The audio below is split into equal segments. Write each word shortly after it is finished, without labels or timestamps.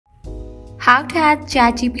How to add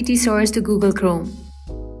ChatGPT Search to Google Chrome.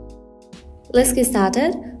 Let's get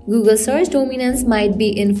started. Google search dominance might be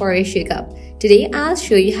in for a shakeup. Today, I'll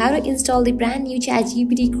show you how to install the brand new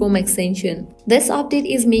ChatGPT Chrome extension. This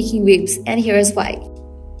update is making waves, and here's why.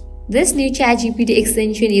 This new ChatGPT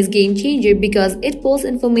extension is game changer because it pulls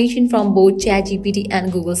information from both ChatGPT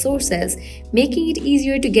and Google sources, making it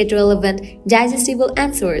easier to get relevant, digestible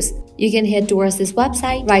answers. You can head towards this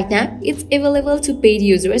website. Right now, it's available to paid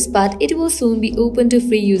users, but it will soon be open to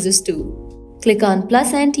free users too. Click on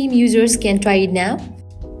plus and team users can try it now.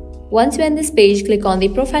 Once you're on this page, click on the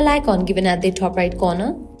profile icon given at the top right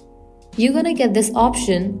corner. You're gonna get this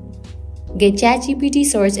option, Get ChatGPT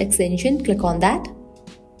Search Extension. Click on that.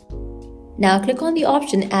 Now click on the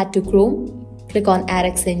option Add to Chrome. Click on Add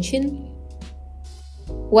Extension.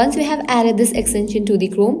 Once you have added this extension to the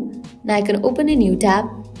Chrome, now I can open a new tab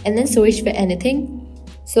and then search for anything.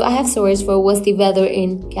 So I have searched for what's the weather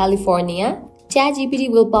in California. ChatGPT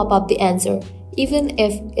will pop up the answer. Even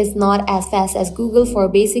if it's not as fast as Google for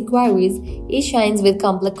basic queries, it shines with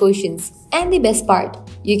complex questions. And the best part,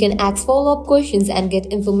 you can ask follow-up questions and get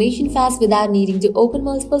information fast without needing to open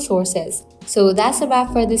multiple sources. So that's a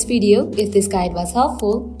wrap for this video. If this guide was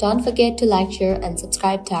helpful, don't forget to like, share and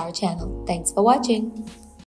subscribe to our channel. Thanks for watching.